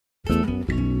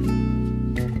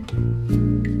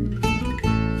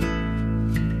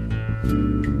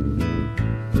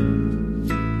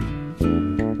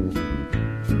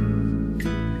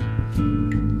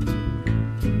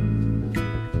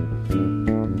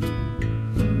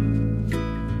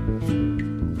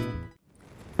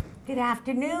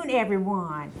afternoon,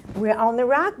 everyone. We're on the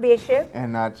rock, Bishop.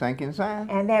 And not sinking sand.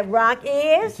 And that rock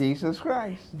is? Jesus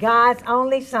Christ. God's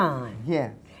only Son.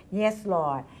 Yes. Yes,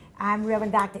 Lord. I'm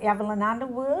Reverend Dr. Evelyn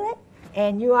Underwood.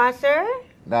 And you are, sir?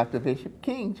 Dr. Bishop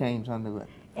King James Underwood.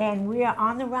 And we are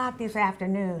on the rock this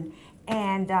afternoon.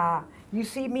 And you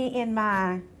see me in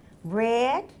my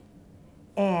red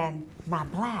and my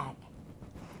black.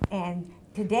 And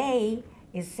today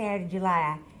is Saturday,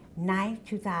 July 9th,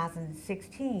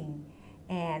 2016.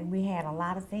 And we had a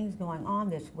lot of things going on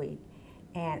this week.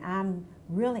 And I'm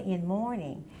really in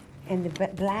mourning. And the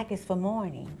black is for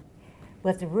mourning.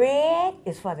 But the red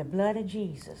is for the blood of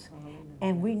Jesus.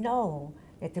 And we know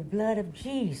that the blood of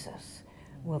Jesus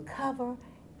will cover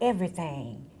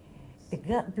everything. The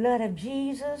blood of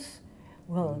Jesus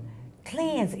will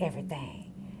cleanse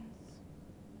everything.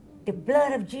 The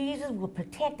blood of Jesus will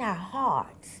protect our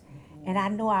hearts. And I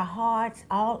know our hearts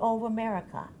all over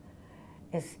America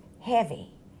is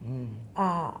heavy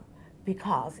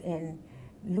because in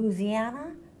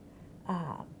Louisiana,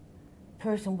 a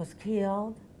person was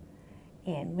killed.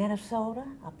 In Minnesota,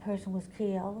 a person was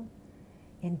killed.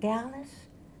 In Dallas,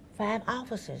 5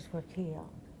 officers were killed.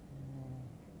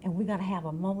 And we're going to have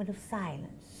a moment of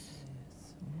silence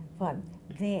for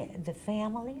the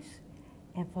families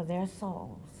and for their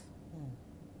souls.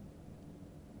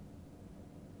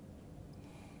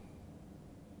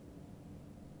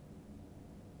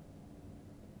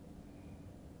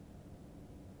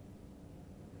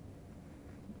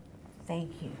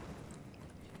 Thank you.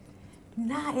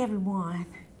 Now, everyone,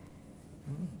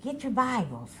 get your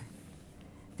Bibles.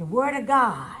 The Word of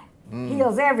God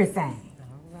heals everything.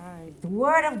 All right. The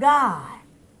Word of God.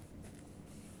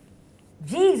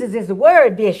 Jesus is the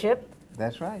Word, Bishop.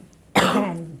 That's right.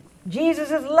 And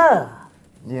Jesus is love.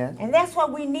 Yes. And that's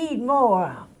what we need more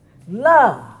of.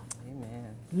 Love.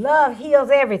 Amen. Love heals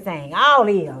everything. All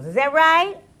heals. Is that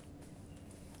right?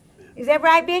 Is that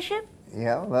right, Bishop?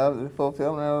 Yeah, love is the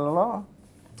fulfillment of the law.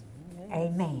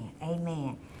 Amen.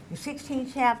 Amen. The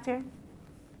 16th chapter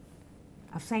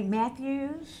of St.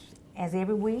 Matthew's, as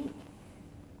every week,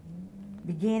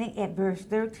 beginning at verse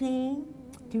 13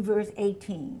 to verse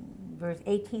 18. Verse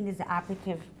 18 is the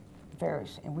operative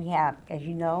verse, and we have, as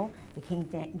you know, the King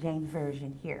James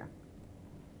Version here.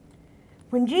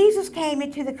 When Jesus came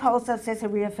into the coast of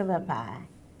Caesarea Philippi,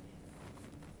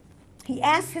 he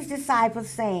asked his disciples,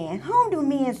 saying, "Whom do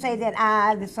men say that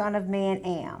I, the Son of Man,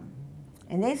 am?"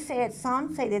 And they said,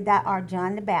 "Some say that thou art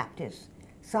John the Baptist,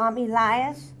 some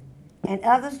Elias, and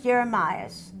others Jeremiah,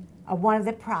 or one of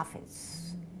the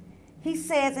prophets." He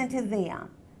says unto them,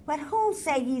 "But whom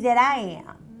say ye that I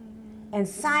am?" And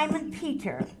Simon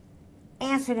Peter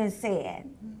answered and said,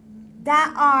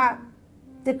 "Thou art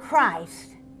the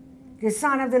Christ, the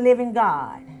Son of the living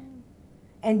God."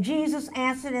 And Jesus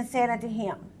answered and said unto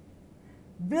him,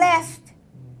 "Blessed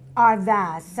art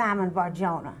thou, Simon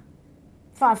Bar-Jonah,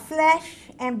 for flesh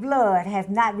and blood hath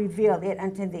not revealed it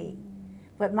unto thee,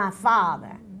 but my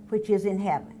Father which is in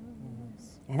heaven.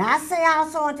 And I say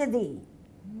also unto thee,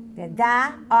 that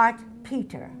thou art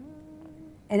Peter,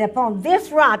 and upon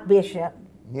this rock, Bishop,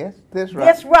 Yes, this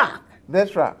rock.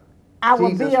 This rock. I will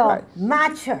Jesus build Christ.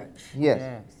 my church,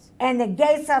 Yes. and the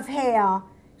gates of hell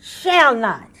shall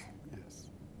not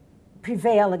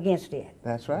prevail against it."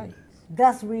 That's right.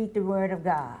 Thus read the word of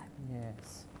God.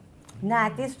 Yes. Now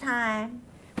at this time,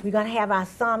 we're going to have our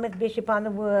psalmist, Bishop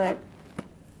Underwood,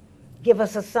 give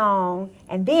us a song,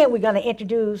 and then we're going to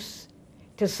introduce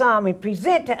to some and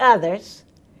present to others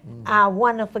our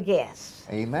wonderful guests.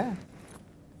 Amen.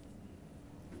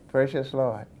 Precious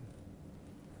Lord.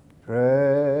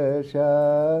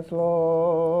 Precious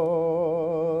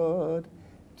Lord,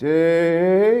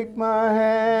 take my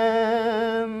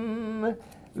hand,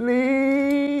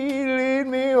 lead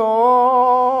me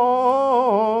on,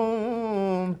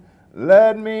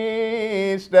 let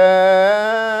me stand.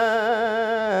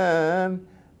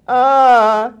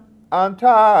 I'm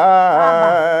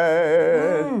tired.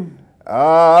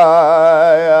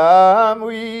 I am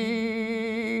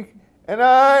weak, and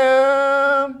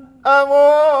I'm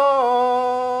warm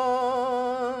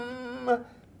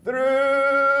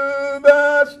through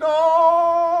the storm,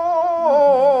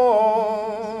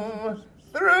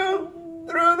 through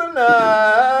the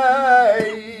night.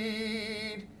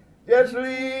 Just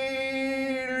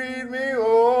lead me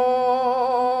on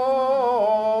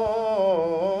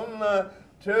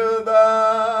to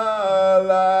the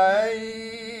light.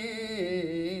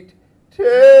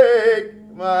 Take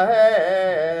my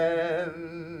hand.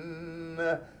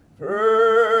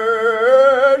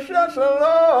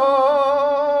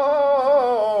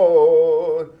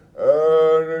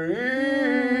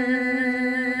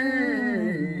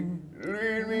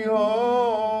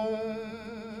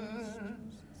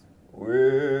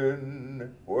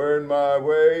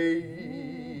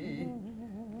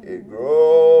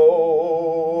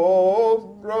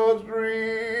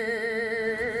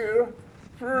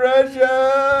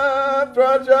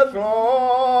 precious Lord,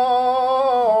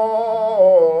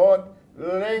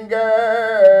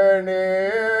 linger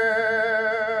near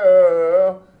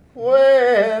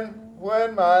when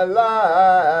my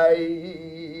light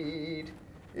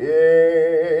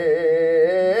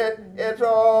it's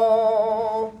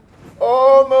all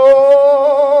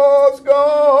almost gone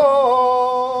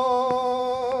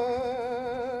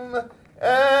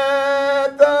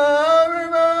at the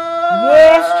river.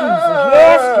 Yes, Jesus.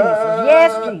 Yes, Jesus.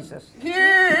 Yes, Jesus.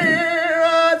 Here I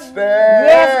stand.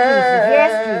 Yes,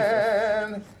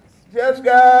 Jesus. Just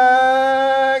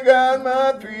got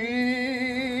my feet.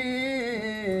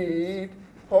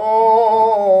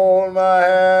 Hold my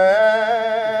hand.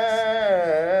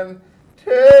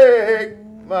 Take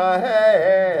my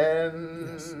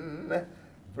hand.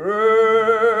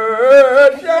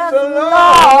 Precious Lord.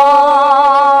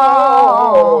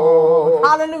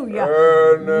 Hallelujah.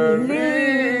 Turn and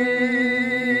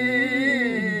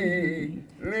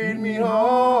lead me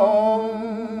home.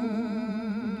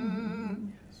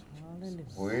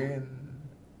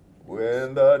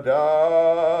 When the darkness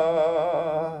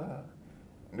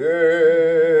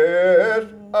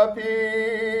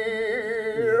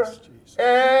appears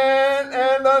and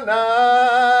the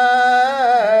night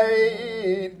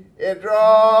it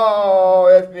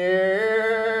draweth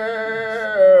near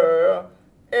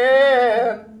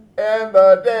and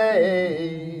the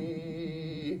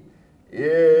day it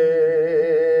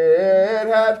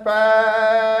has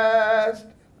passed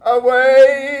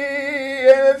away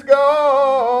and it's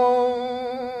gone.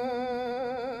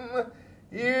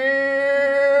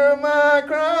 Hear my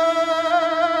cry.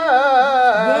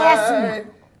 Yes.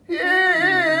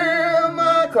 Hear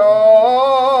my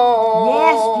call.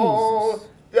 Yes, Jesus.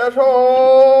 Just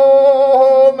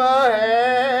hold my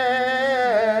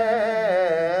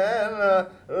hand,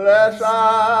 lest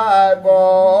I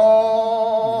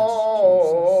fall.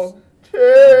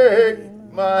 Take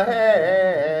my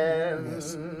hand,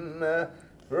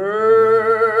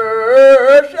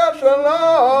 precious Lord,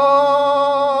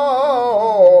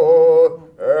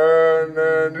 and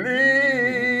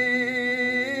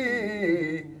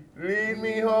lead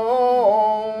me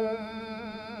home.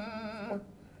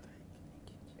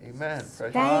 Amen.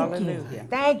 Thank Hallelujah. you.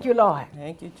 Thank you, Lord.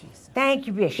 Thank you, Jesus. Thank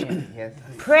you, Bishop. Yes.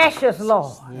 Precious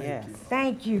Lord. Yes.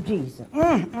 Thank you, Jesus.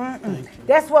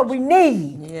 That's what we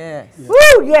need. Yes.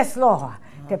 Woo, yes, Lord.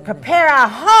 To prepare our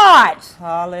hearts.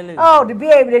 Hallelujah. Oh, to be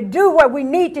able to do what we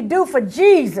need to do for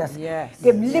Jesus. Yes.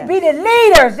 To be the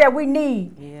leaders that we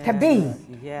need to be.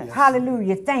 Yes.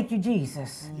 Hallelujah. Thank you,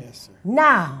 Jesus. Yes, sir.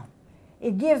 Now,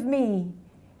 it gives me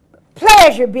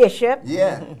pleasure, Bishop,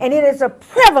 Yeah. and it is a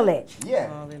privilege Yeah.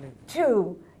 Hallelujah.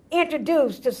 to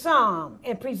introduce to some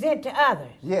and present to others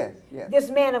Yes. Yes. this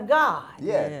man of God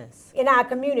Yes. Yes. in our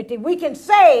community. We can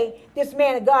say this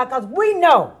man of God because we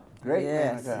know, Great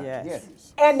man of Yes, God. yes. Yes.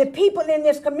 and the people in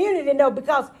this community know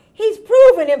because he's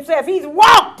proven himself. He's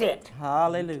walked it.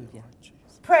 Hallelujah.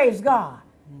 Praise God.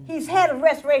 He's head of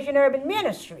Restoration Urban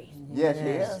Ministries. Yes,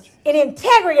 yes. In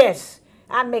Integrious,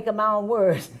 I'm making my own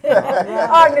words,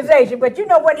 organization, but you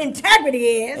know what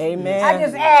integrity is. Amen. I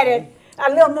just added a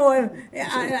little more to it. He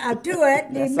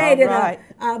That's made it all right.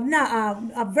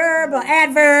 a verb, or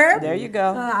adverb. There you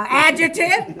go.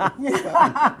 Adjective.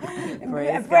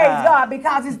 Praise God. God.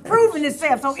 Because it's proven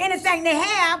itself. So anything they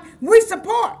have, we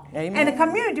support. Amen. And the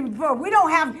community support. We know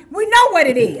what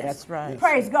it is. That's right.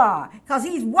 Praise God. Because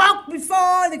he's walked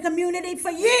before the community for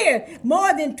years,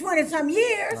 more than 20-some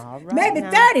years, All right maybe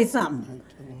now. 30-something.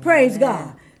 Praise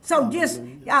God. So just,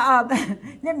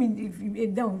 let me, if you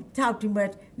don't talk too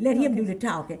much, let him do the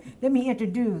talking. Let me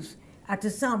introduce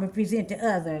to some and present to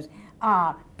others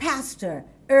Pastor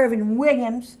Irvin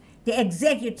Williams, the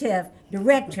Executive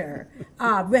Director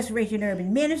of Restoration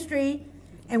Urban Ministry.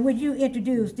 And would you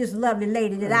introduce this lovely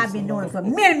lady that I've been knowing for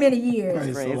many, many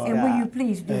years? Praise the Lord. And will you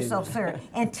please do so, sir?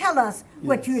 And tell us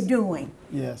what you're doing.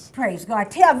 Yes. Praise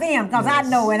God. Tell them, because I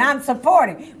know and I'm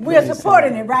supporting. We're Praise the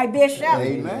supporting Lord. it, right, Bishop?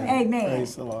 Amen. Amen.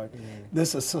 Praise the Lord.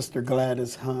 This is Sister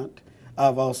Gladys Hunt.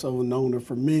 I've also known her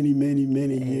for many, many,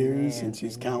 many years, and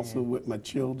she's counseled with my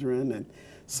children. And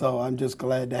so I'm just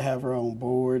glad to have her on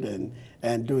board and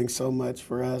doing so much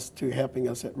for us, to helping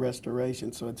us at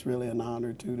Restoration. So it's really an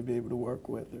honor, too, to be able to work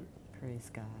with her. Praise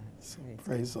God.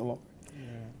 Praise the Lord.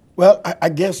 Well, I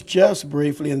guess just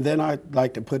briefly, and then I'd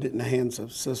like to put it in the hands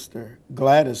of Sister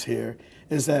Gladys here,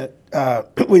 is that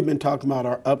we've been talking about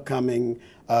our upcoming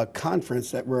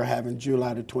conference that we're having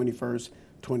July the 21st,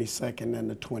 22nd, and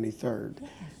the 23rd. Yes.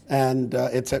 And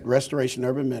it's at Restoration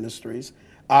Urban Ministries.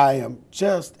 I am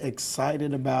just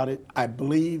excited about it. I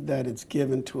believe that it's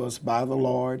given to us by the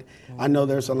Lord. I know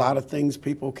there's a lot of things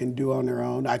people can do on their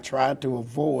own. I try to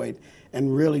avoid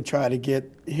and really try to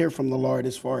hear from the Lord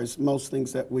as far as most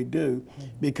things that we do,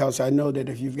 because I know that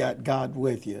if you've got God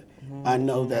with you, I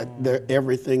know that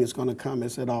everything is going to come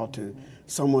as it ought to.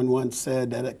 Someone once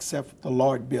said that except the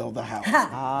Lord build the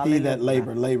house, he that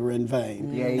labor in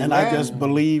vain. Yeah, and I amen. just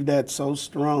believe that so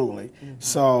strongly.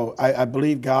 So I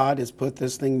believe God has put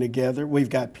this thing together. We've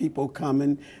got people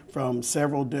coming from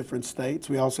several different states.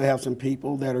 We also have some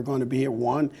people that are going to be here.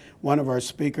 One of our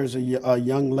speakers, a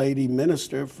young lady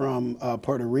minister from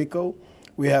Puerto Rico.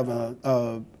 We have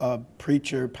a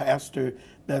preacher, pastor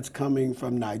that's coming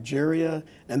from Nigeria,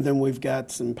 and then we've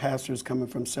got some pastors coming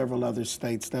from several other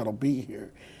states that'll be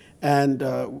here. And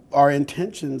our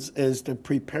intentions is to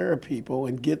prepare people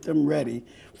and get them ready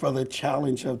for the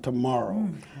challenge of tomorrow.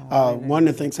 One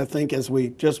of the things I think, as we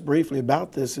just briefly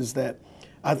about this, is that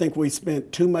I think we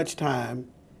spent too much time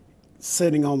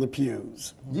sitting on the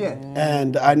pews. Yeah.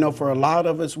 And I know for a lot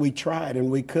of us, we tried and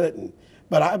we couldn't.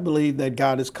 But I believe that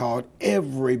God has called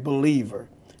every believer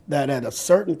that at a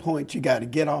certain point, you got to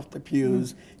get off the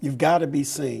pews. You've got to be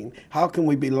seen. How can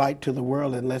we be light to the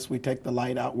world unless we take the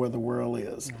light out where the world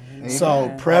is? Amen.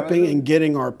 So prepping and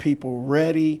getting our people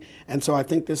ready. And so I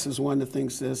think this is one of the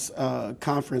things this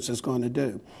conference is going to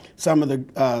do. Some of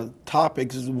the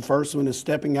topics, the first one is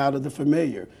stepping out of the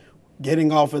familiar,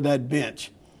 getting off of that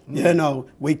bench. You know,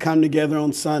 we come together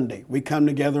on Sunday, we come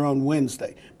together on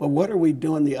Wednesday, but what are we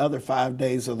doing the other 5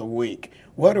 days of the week?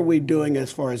 What are we doing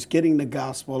as far as getting the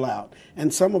gospel out?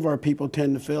 And some of our people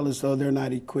tend to feel as though they're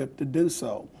not equipped to do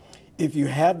so. If you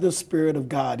have the Spirit of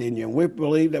God in you, and we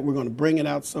believe that we're going to bring it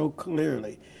out so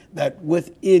clearly, that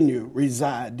within you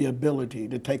reside the ability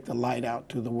to take the light out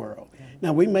to the world.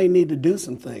 Now, we may need to do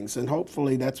some things, and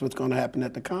hopefully that's what's going to happen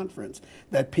at the conference,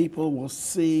 that people will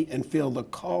see and feel the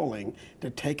calling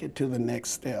to take it to the next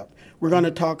step. We're going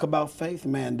to talk about faith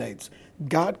mandates.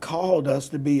 God called us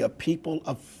to be a people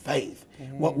of faith.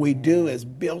 What we do is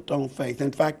built on faith.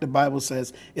 In fact, the Bible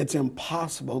says it's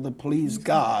impossible to please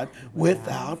God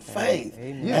without faith.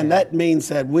 And that means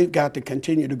that we've got to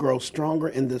continue to grow stronger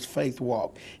in this faith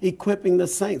walk, equipping the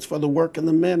saints for the work in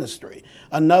the ministry.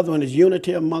 Another one is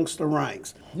unity amongst the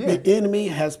ranks. The enemy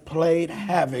has played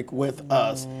havoc with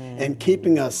us and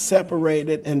keeping us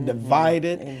separated and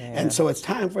divided. And so it's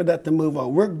time for that to move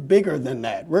on. We're bigger than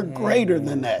that. We're greater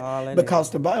than that.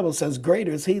 Because the Bible says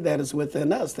greater is he that is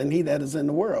within us than he that is in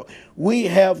the world. We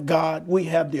have God. We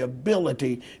have the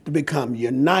ability to become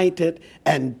united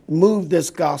and move this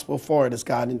gospel forward as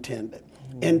God intended.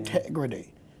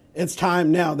 Integrity. It's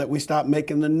time now that we stop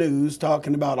making the news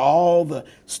talking about all the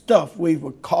stuff we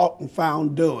were caught and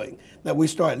found doing, that we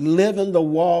start living the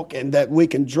walk and that we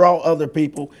can draw other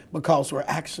people because we're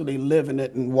actually living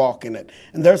it and walking it.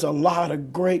 And there's a lot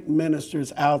of great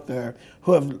ministers out there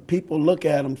who have people look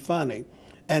at them funny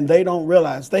and they don't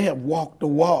realize they have walked the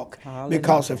walk.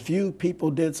 Because a few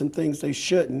people did some things they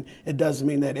shouldn't, it doesn't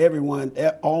mean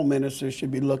that all ministers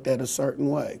should be looked at a certain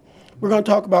way. We're going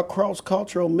to talk about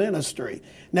cross-cultural ministry.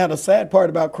 Now, the sad part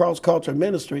about cross-cultural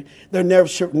ministry, there never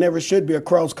should be a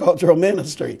cross-cultural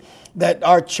ministry. That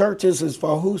our churches is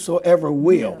for whosoever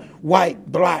will,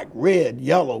 white, black, red,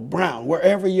 yellow, brown,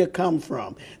 wherever you come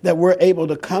from, that we're able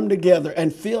to come together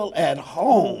and feel at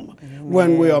home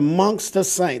when we're amongst the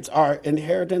saints. Our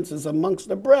inheritance is amongst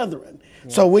the brethren.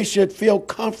 So we should feel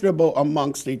comfortable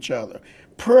amongst each other.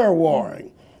 Prayer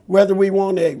warring. Whether we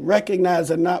want to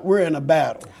recognize it or not, we're in a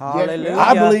battle. Hallelujah.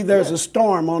 I believe there's a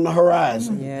storm on the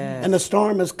horizon. Yes. And the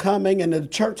storm is coming, and the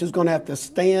church is going to have to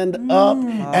stand up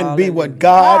and be what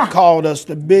God called us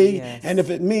to be. Yes. And if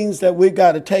it means that we've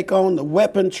got to take on the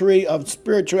weaponry of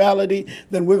spirituality,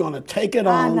 then we're going to take it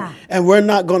on, and we're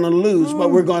not going to lose,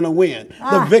 but we're going to win.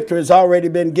 The victory has already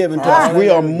been given to us. We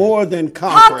are more than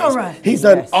conquerors. He's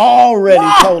done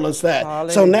already told us that.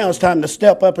 So now it's time to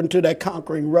step up into that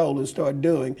conquering role and start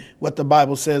doing what the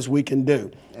Bible says we can do.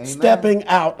 Amen. Stepping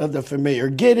out of the familiar,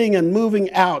 getting and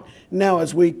moving out. Now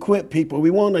as we equip people,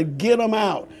 we want to get them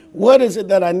out. What is it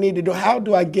that I need to do? How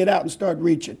do I get out and start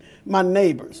reaching my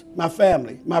neighbors, my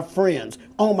family, my friends,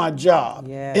 on my job?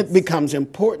 Yes. It becomes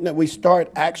important that we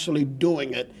start actually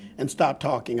doing it and stop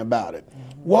talking about it.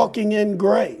 Walking in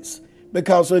grace.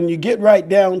 Because when you get right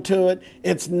down to it,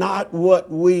 it's not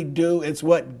what we do, it's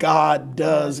what God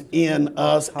does in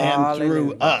us and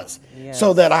through us. Yes.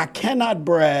 So that I cannot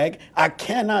brag, I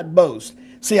cannot boast.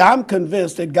 See, I'm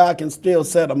convinced that God can still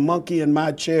set a monkey in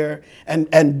my chair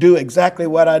and do exactly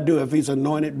what I do if he's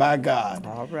anointed by God.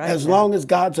 All right, as long as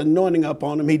God's anointing up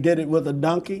on him, he did it with a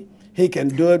donkey, he can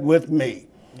do it with me.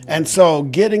 And so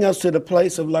getting us to the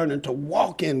place of learning to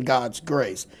walk in God's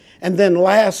grace. And then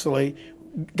lastly,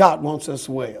 God wants us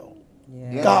well.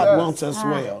 Yes, God sir. wants us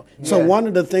well. So Yes. one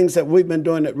of the things that we've been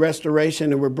doing at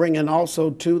Restoration and we're bringing also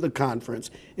to the conference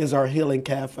is our Healing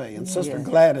Cafe. And Sister Yes.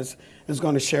 Gladys is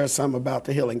going to share some about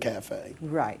the Healing Cafe.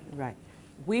 Right, right.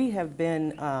 We have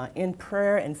been in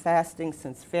prayer and fasting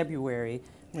since February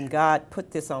when God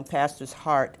put this on Pastor's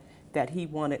heart that he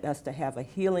wanted us to have a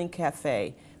healing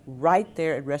cafe right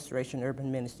there at Restoration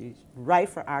Urban Ministries, right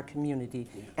for our community.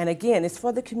 And again, it's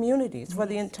for the community. It's for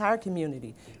the entire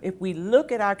community. If we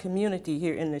look at our community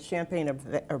here in the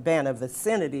Champaign-Urbana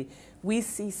vicinity, we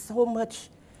see so much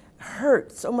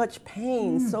hurt, so much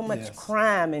pain, so much Yes.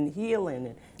 crime and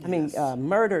healing, and,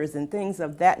 murders and things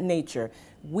of that nature.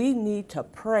 We need to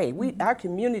pray. Our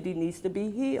community needs to be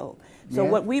healed. So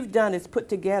Yes. what we've done is put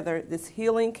together this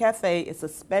Healing Cafe. It's a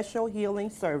special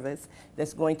healing service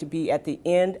that's going to be at the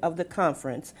end of the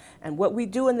conference. And what we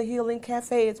do in the Healing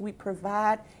Cafe is we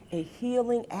provide a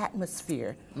healing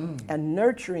atmosphere, a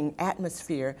nurturing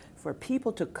atmosphere for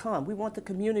people to come. We want the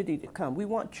community to come. We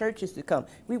want churches to come.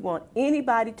 We want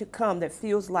anybody to come that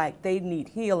feels like they need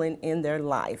healing in their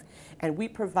life. And we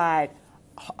provide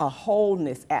a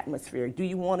wholeness atmosphere. Do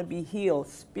you want to be healed,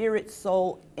 spirit,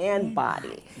 soul, and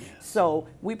body? So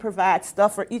we provide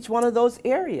stuff for each one of those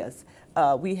areas.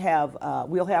 We'll have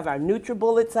our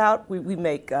NutriBullets out. We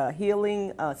make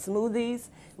healing smoothies.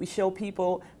 We show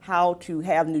people how to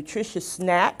have nutritious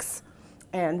snacks.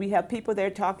 And we have people there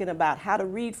talking about how to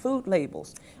read food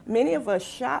labels. Many of us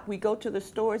shop, we go to the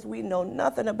stores, we know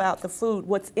nothing about the food,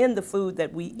 what's in the food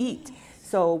that we eat.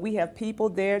 So we have people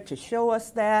there to show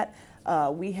us that.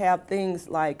 We have things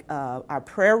like our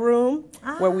prayer room,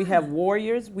 where we have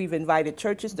warriors. We've invited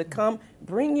churches to come.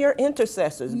 Bring your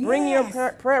intercessors, bring your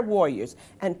prayer warriors,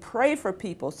 and pray for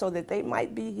people so that they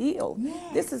might be healed.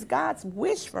 This is God's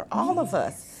wish for all of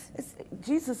us.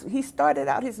 Jesus, he started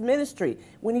out his ministry.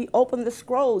 When he opened the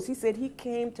scrolls, he said he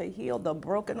came to heal the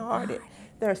brokenhearted.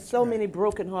 There are so many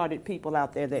brokenhearted people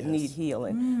out there that need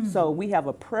healing. So we have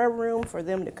a prayer room for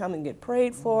them to come and get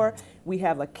prayed for. We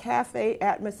have a cafe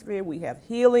atmosphere. We have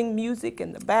healing music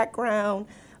in the background.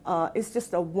 It's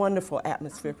just a wonderful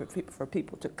atmosphere for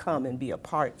people to come and be a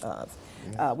part of.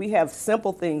 We have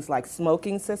simple things like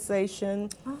smoking cessation.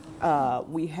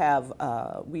 We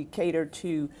cater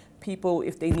to people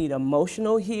if they need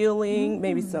emotional healing,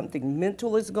 maybe something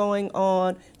mental is going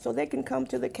on, so they can come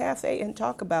to the cafe and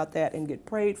talk about that and get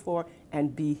prayed for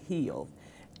and be healed.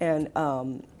 And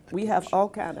we have all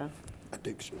kind of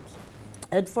Addictions.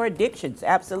 and for addictions,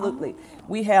 absolutely.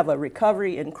 We have a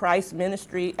Recovery in Christ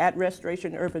ministry at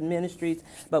Restoration Urban Ministries,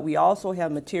 but we also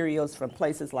have materials from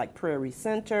places like Prairie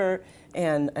Center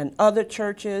and other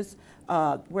churches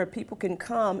where people can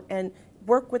come and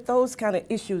work with those kind of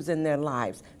issues in their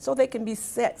lives so they can be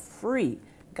set free.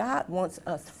 God wants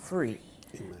us free.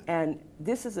 Amen. And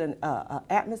this is an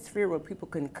atmosphere where people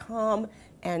can come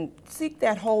and seek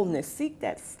that wholeness, seek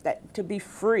that to be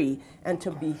free and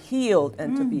to be healed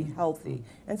and to be healthy.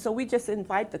 And so we just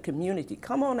invite the community,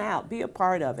 come on out, be a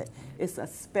part of it. It's a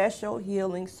special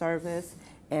healing service,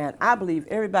 and I believe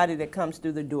everybody that comes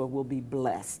through the door will be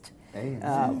blessed.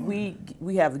 We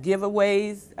have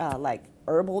giveaways like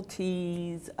herbal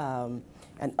teas and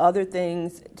other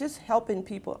things, just helping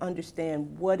people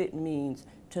understand what it means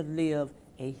to live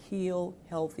a healed,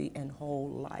 healthy, and whole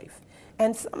life.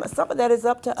 And some of that is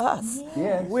up to us.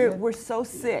 Yes, We're so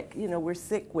sick. You know, we're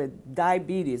sick with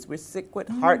diabetes. We're sick with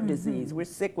heart disease. We're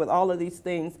sick with all of these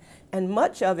things. And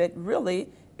much of it really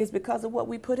is because of what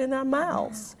we put in our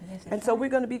mouths. And so we're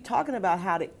going to be talking about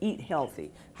how to eat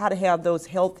healthy, how to have those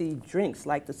healthy drinks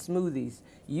like the smoothies,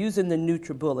 using the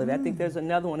NutriBullet. I think there's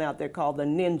another one out there called the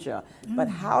Ninja. But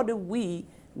how do we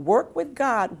work with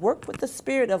God, work with the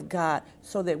Spirit of God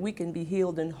so that we can be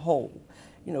healed and whole?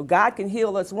 You know, God can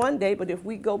heal us one day, but if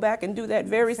we go back and do that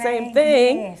very same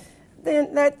thing,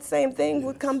 then that same thing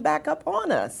would come back up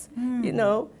on us, you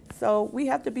know? So we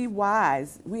have to be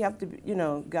wise. We have to, you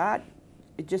know, God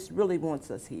just really wants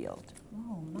us healed.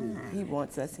 Oh, my. He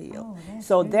wants us healed. That's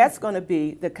So that's going to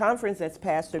be, the conference, as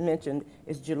Pastor mentioned,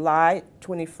 is July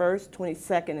 21st,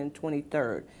 22nd, and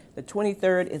 23rd. The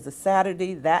 23rd is a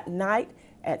Saturday. That night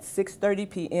at 6:30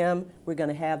 p.m., we're going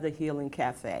to have the Healing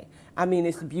Cafe. I mean,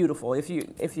 it's beautiful.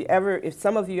 If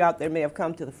some of you out there may have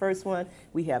come to the first one,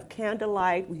 we have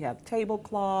candlelight, we have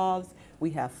tablecloths, We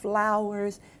have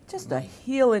flowers, just a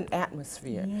healing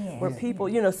atmosphere where Yes. people,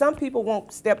 you know, some people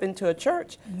won't step into a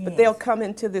church, but they'll Yes. come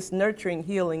into this nurturing,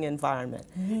 healing environment.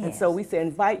 And so Yes. we say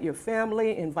invite your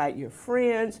family, invite your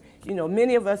friends. You know,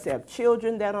 many of us have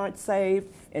children that aren't saved.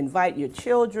 Invite your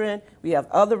children. We have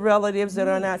other relatives that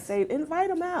are not saved. Invite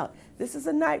them out. This is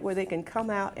a night where they can come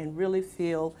out and really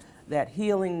feel that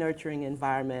healing, nurturing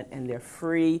environment, and they're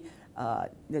free.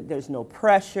 There's no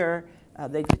pressure.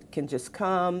 They can just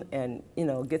come and, you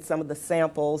know, get some of the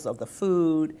samples of the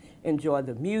food, enjoy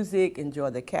the music, enjoy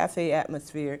the cafe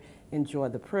atmosphere, enjoy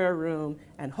the prayer room,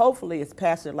 and hopefully, as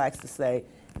Pastor likes to say,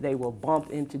 they will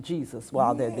bump into Jesus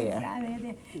while they're there.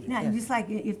 Now, just like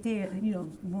if they, you know,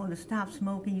 want to stop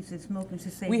smoking, you said smoking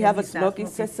cessation. We have a you stop smoking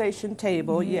cessation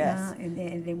table, yes. And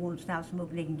then they want to stop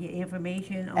smoking, they can get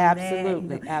information on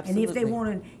Absolutely, that. You know. absolutely. And if they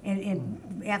want to,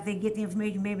 and after they get the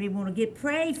information, maybe they want to get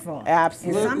prayed for.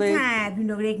 Absolutely. And sometimes, you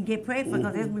know, they can get prayed for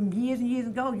because that's when years and years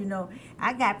ago, you know,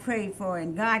 I got prayed for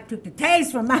and God took the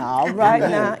taste from my. All right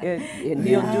now, and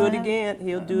he'll do it again.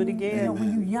 He'll do it You know, again.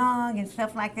 when you're young and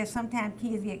stuff like that, sometimes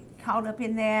kids get caught up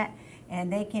in that,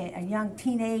 and they can, young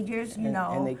teenagers, you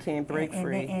know. And they can't break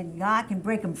free. And God can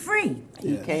break them free.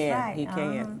 He That's can. right. He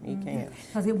can. He can.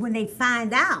 Because when they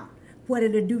find out what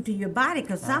it'll do to your body,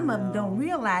 because some of them don't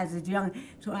realize it's young.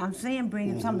 So I'm saying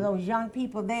bringing some of those young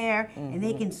people there, and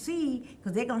they can see,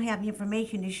 because they're going to have the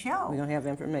information to show. We don't have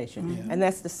information. And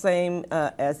that's the same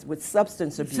as with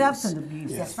substance abuse. Substance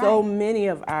abuse, that's So right. many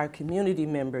of our community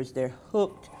members, they're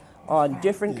hooked on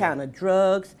different kind of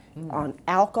drugs, on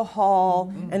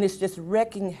alcohol, and it's just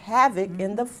wreaking havoc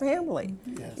in the family.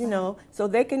 Yes. You know, so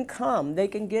they can come, they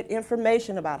can get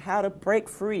information about how to break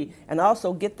free, and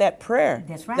also get that prayer,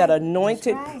 That's right. that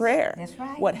anointed That's right. prayer. That's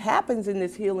right. What happens in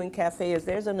this healing cafe is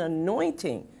there's an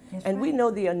anointing, That's and we right.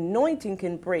 know the anointing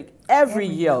can break every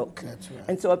yoke. That's right.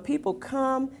 And so if people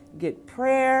come, get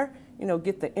prayer, you know,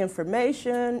 get the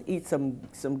information, eat some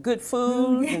good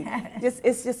food, and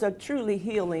it's just a truly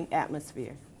healing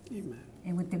atmosphere. Amen.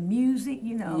 And with the music,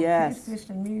 you know, Yes.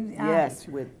 Christian music.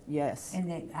 Yes, And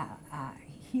the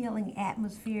healing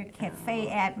atmosphere, cafe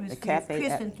atmosphere, cafe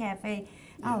Christian cafe.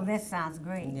 Oh, that sounds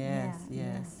great. Yes, Yeah,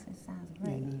 yes. that sounds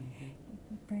great.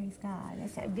 Praise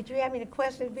God. Did you have any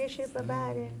questions, Bishop,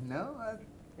 about it? No,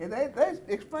 they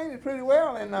explained it pretty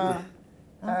well, and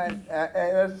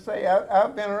as I say,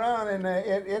 I've been around, and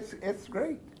it's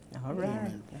great. All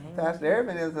right. Pastor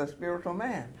Irvin is a spiritual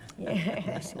man,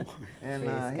 Yeah. and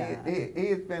Praise he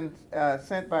has been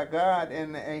sent by God,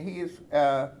 and he is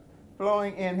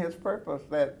flowing in his purpose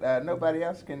that nobody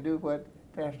else can do what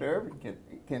Pastor Irvin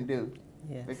can do,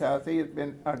 Yes. because he has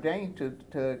been ordained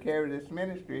to carry this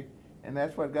ministry, and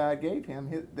that's what God gave him.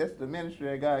 That's the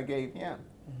ministry that God gave him.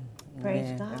 Praise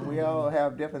Yeah. God. And we all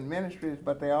have different ministries,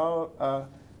 but they all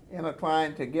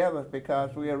intertwined together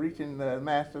because we are reaching the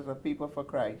masses of people for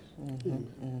Christ.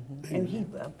 And he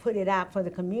put it out for the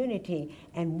community,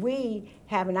 and we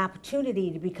have an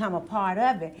opportunity to become a part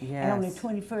of it. And on the Yes.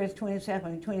 21st,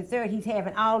 22nd, and 23rd, he's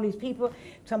having all these people.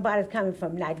 Somebody's coming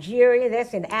from Nigeria,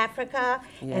 that's in Africa,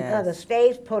 and Yes. other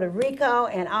states, Puerto Rico,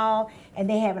 and all. And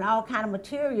they having all kind of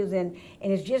materials, and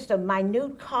it's just a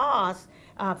minute cost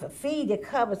for fee to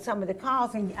cover some of the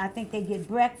costs. And I think they get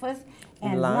breakfast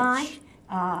and Lunch.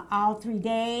 all 3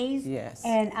 days. Yes.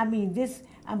 And I mean, this,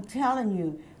 I'm telling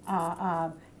you,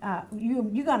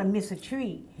 you're gonna miss a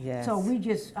treat. Yes. So we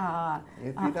just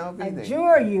If you don't be there.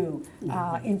 adjure you,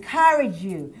 encourage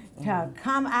you to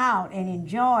come out and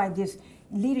enjoy this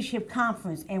leadership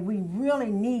conference. And we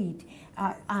really need.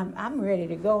 I'm ready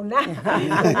to go now.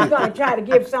 I'm going to try to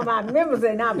give some of our members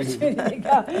an opportunity to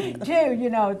go too. You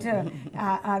know, to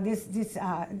and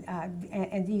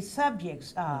these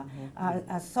subjects are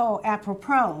so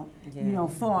apropos. You know,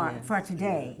 for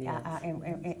today,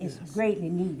 and it's greatly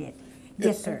needed.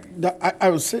 Yes, sir. I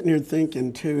was sitting here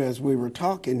thinking too, as we were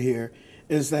talking here,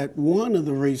 is that one of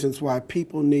the reasons why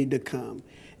people need to come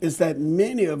is that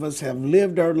many of us have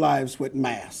lived our lives with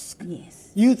masks. Yes.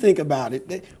 You think about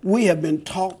it. We have been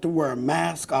taught to wear a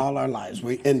mask all our lives.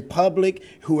 We in public,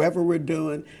 whoever we're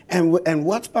doing, and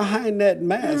what's behind that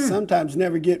mask sometimes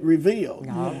never get revealed.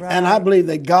 And I believe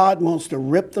that God wants to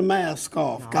rip the mask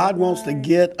off. God wants to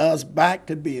get us back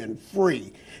to being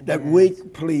free, that we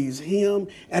please Him.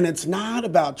 And it's not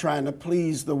about trying to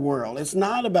please the world. It's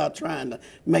not about trying to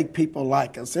make people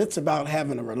like us. It's about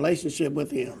having a relationship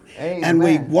with Him. Amen. And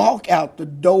we walk out the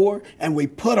door and we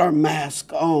put our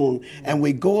mask on and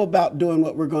we go about doing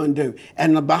what we're going to do.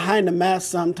 And behind the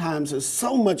mask sometimes is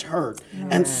so much hurt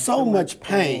and so much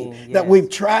pain that we've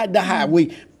tried to hide.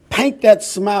 paint that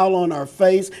smile on our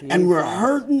face, and we're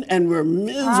hurting and we're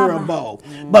miserable.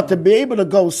 But to be able to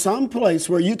go someplace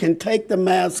where you can take the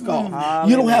mask off,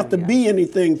 you don't have to be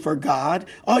anything for God.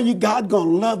 God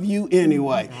gonna love you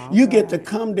anyway. You get to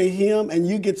come to Him and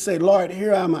you get to say, Lord,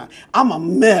 here am I. I'm a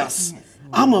mess.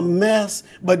 I'm a mess,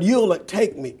 but you'll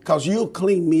take me because you'll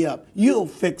clean me up. You'll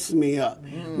fix me up.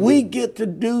 We get to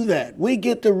do that. We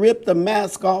get to rip the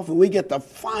mask off and we get to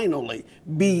finally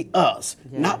be us.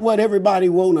 Not what everybody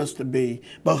wants us to be,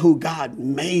 but who God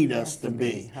made us to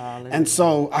be. And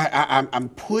so I'm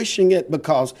pushing it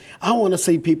because I want to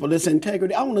see people, this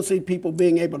integrity, I want to see people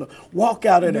being able to walk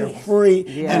out of there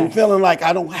free and feeling like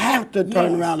I don't have to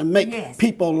turn around and make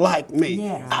people like me.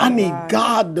 I need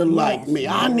God to like me.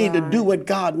 I need to do what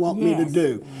God wants me to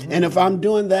do. And if I'm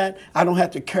doing that, I don't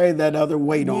have to carry that other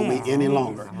weight on me any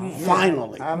longer.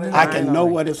 Finally, I can know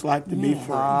what it's like to be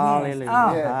free. Hallelujah.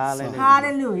 Hallelujah.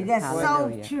 Hallelujah. That's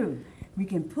so true. We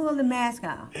can pull the mask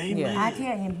off. Amen. I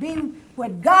tell you, and be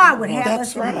what God would have us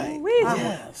That's to right. be.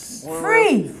 Yes.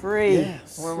 Free. Free.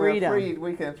 Yes. When Freedom. we're freed,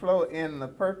 we can flow in the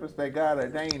purpose that God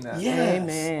ordained us. Yes.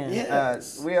 Amen.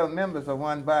 Yes. We are members of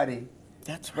one body,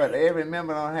 That's but right. every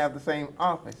member don't have the same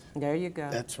office. There you go.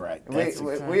 That's right. We, That's,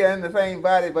 we are in the same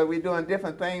body, but we're doing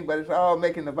different things, but it's all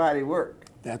making the body work.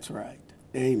 that's right.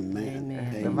 Amen.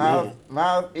 Amen. The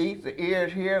mouth eats, the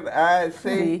ears hear, the eyes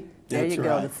see. See? There That's you go.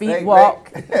 right. The feet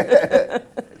walk.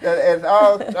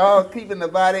 It's all keeping the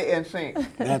body in sync.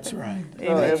 That's right.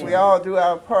 So if we all do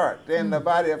our part, then the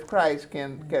body of Christ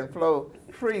can flow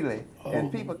freely,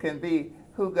 and people can be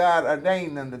who God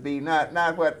ordained them to be, not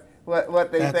what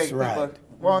they That's think right. people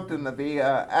want them to be,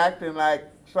 acting like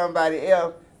somebody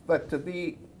else, but to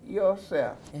be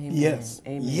yourself. Amen. Yes.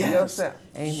 Amen. Yes. Yourself.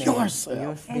 Amen.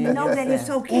 Yourself. And know that it's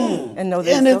okay. And know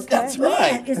that And it's okay. that's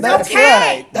right. It's That's okay.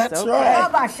 right. That's It's okay.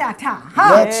 right. Abashata.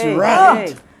 Huh? That's Hey, right.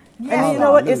 hey. Yes. And you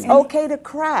know what? It's Hallelujah. okay to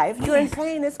cry. If you're in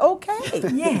pain, it's okay.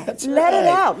 Yes. That's Let it right.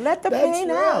 out. Let the That's pain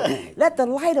right. out. Let the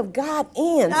light of God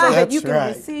in so that That's you can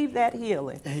right. receive that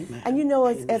healing. Amen. And you know,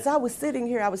 as I was sitting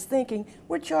here, I was thinking,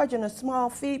 we're charging a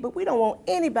small fee, but we don't want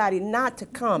anybody not to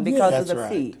come because of That's the right.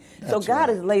 fee. So That's God right.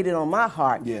 has laid it on my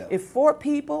heart. Yeah. If 4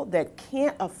 people that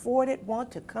can't afford it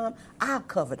want to come, I'll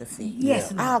cover the fee.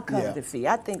 Yes, Yeah. I'll cover Yeah. the fee.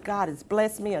 I think God has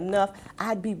blessed me enough.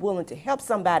 I'd be willing to help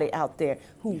somebody out there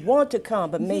who want to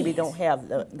come but maybe Yes. don't have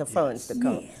the funds to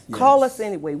come. Yes. Call us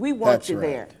anyway. We want That's you right.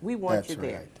 there. We want That's you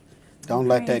there. right. Don't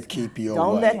let Praise that keep you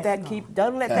Don't away. let that keep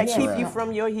That's keep right. you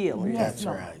from your healing. Yes, That's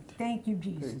Lord. right. Thank you,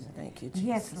 Jesus. Thank you, Jesus.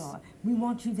 Yes, Lord. We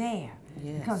want you there.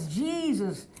 Yes. Because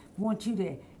Jesus wants you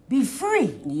to be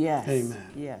free. Yes. Amen.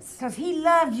 Yes. Because he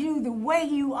loves you the way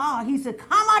you are. He said,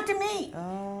 come unto me.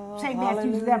 Oh, St.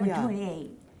 Matthew hallelujah. 11:28.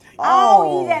 Oh.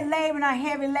 All ye that labor and are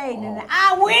heavy laden, and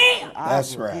I will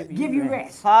That's will right. give you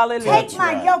rest. Hallelujah. Take That's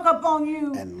my right. yoke up on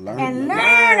you And learn and of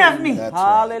learn of me. That's right.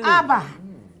 Hallelujah. Abba.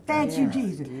 Thank you,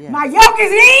 Jesus. yes. My yoke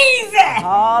is easy.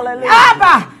 Hallelujah.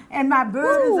 Abba. And my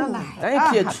burdens are light.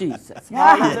 Thank you, Jesus.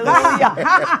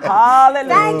 Hallelujah.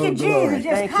 Hallelujah. Thank you, glory. Jesus.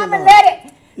 Just Thank you, come and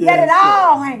Lord. let it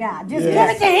all hang out. Just give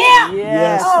it to him.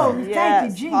 Yes. Oh, Yes. thank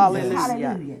you, Jesus. Hallelujah.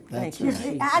 Hallelujah. Thank That's you, Just,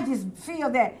 Jesus. I just feel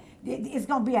that it's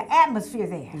going to be an atmosphere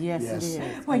there. Yes, Yes. it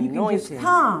is. Where you can just Anointing.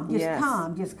 come,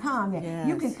 Yes. just come there.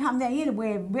 You can Yes. come there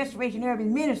anywhere. Restoration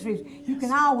Urban Ministries, you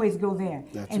can always go there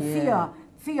That's and right.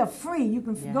 feel free. You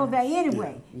can go there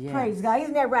anyway. Yes. Praise God.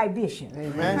 Isn't that right, Bishop?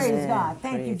 Amen. Praise Yes. God.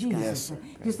 Thank you, Praise God. Jesus. Yes, sir.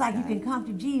 Just like you can come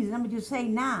to Jesus. I'm going to just say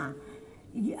now,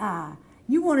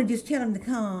 you want to just tell him to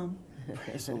come.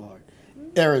 Praise the Lord.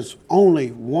 There is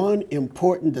only one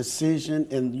important decision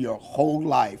in your whole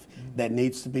life that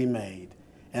needs to be made.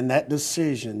 And that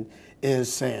decision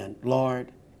is saying,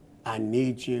 Lord, I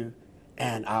need you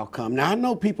and I'll come. Now, I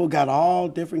know people got all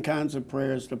different kinds of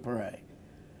prayers to pray.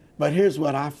 But here's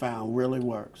what I found really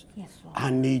works. Yes, Lord. I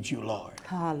need you, Lord.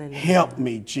 Hallelujah. Help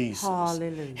me, Jesus.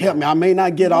 Hallelujah. Help me. I may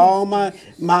not get all my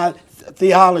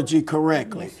theology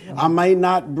correctly. I may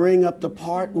not bring up the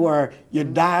part where you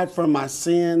died for my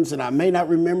sins, and I may not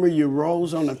remember you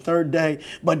rose on the 3rd day,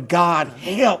 but God,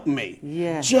 help me.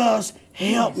 Yes. Just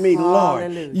help me, Lord.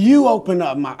 Hallelujah. You open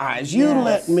up my eyes. You Yes.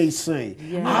 let me see.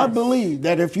 Yes. I believe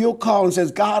that if you'll call and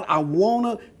says, God, I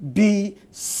want to be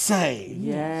saved.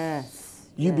 Yes.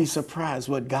 You'd be surprised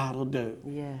what God will do.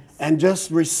 Yes. And just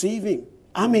receiving,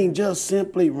 I mean, just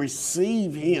simply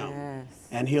receive Him, Yes.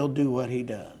 and He'll do what He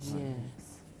does. Yes.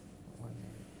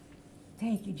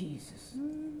 Thank you, Jesus.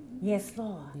 Yes,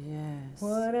 Lord. Yes.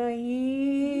 What a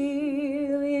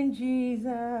healing,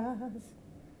 Jesus,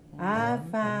 I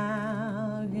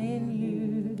found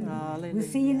in you. Hallelujah. We'll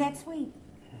see you next week.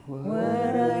 What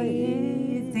a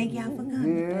healing. Thank y'all for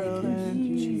coming. Thank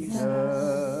you,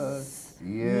 Jesus.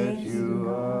 Yes, you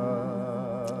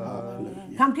are.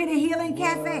 Come to the Healing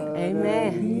Cafe.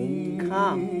 Amen.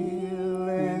 Come.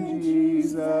 Healing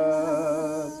Jesus,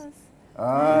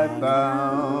 I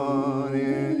found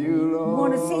in you, We Lord.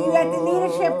 want to see you at the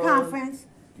leadership conference.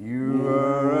 You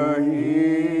are a healing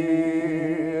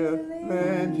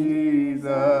Jesus.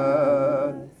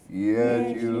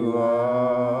 Yes, you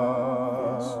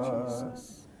are.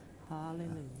 Jesus. Hallelujah.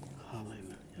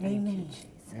 Hallelujah. Amen.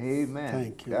 Amen.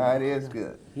 Thank you, God Lord. is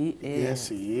good. He is. Yes,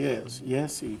 he is.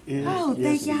 Yes, he is. Oh, yes,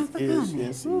 thank he y'all for is. coming.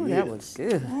 Yes, he Ooh, is. that was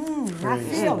good. I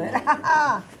Praise feel the it.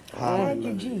 Lord. Thank you,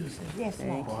 Hallelujah. Jesus. Yes,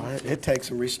 Lord. Boy, it takes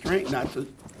some restraint not to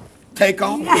take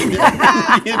off. You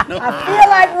know? I feel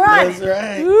like running. That's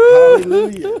right.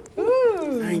 Hallelujah.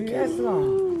 Thank you. Yes,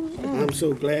 Lord. I'm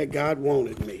so glad God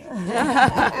wanted me.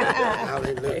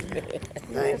 Hallelujah.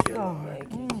 Thank you, Lord.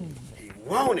 He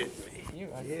wanted me.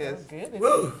 Yes.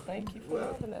 Woo. Thank you for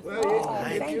having us. Well,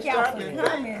 if thank you y'all stop for and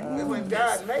coming. think, when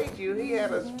God made you, He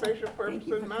had a special purpose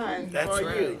in mind That's for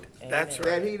right. you That's that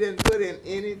right. He didn't put in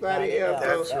anybody else.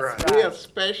 That's So right. we are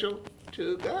special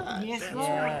to God. Yes, That's Lord.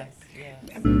 right. Yes.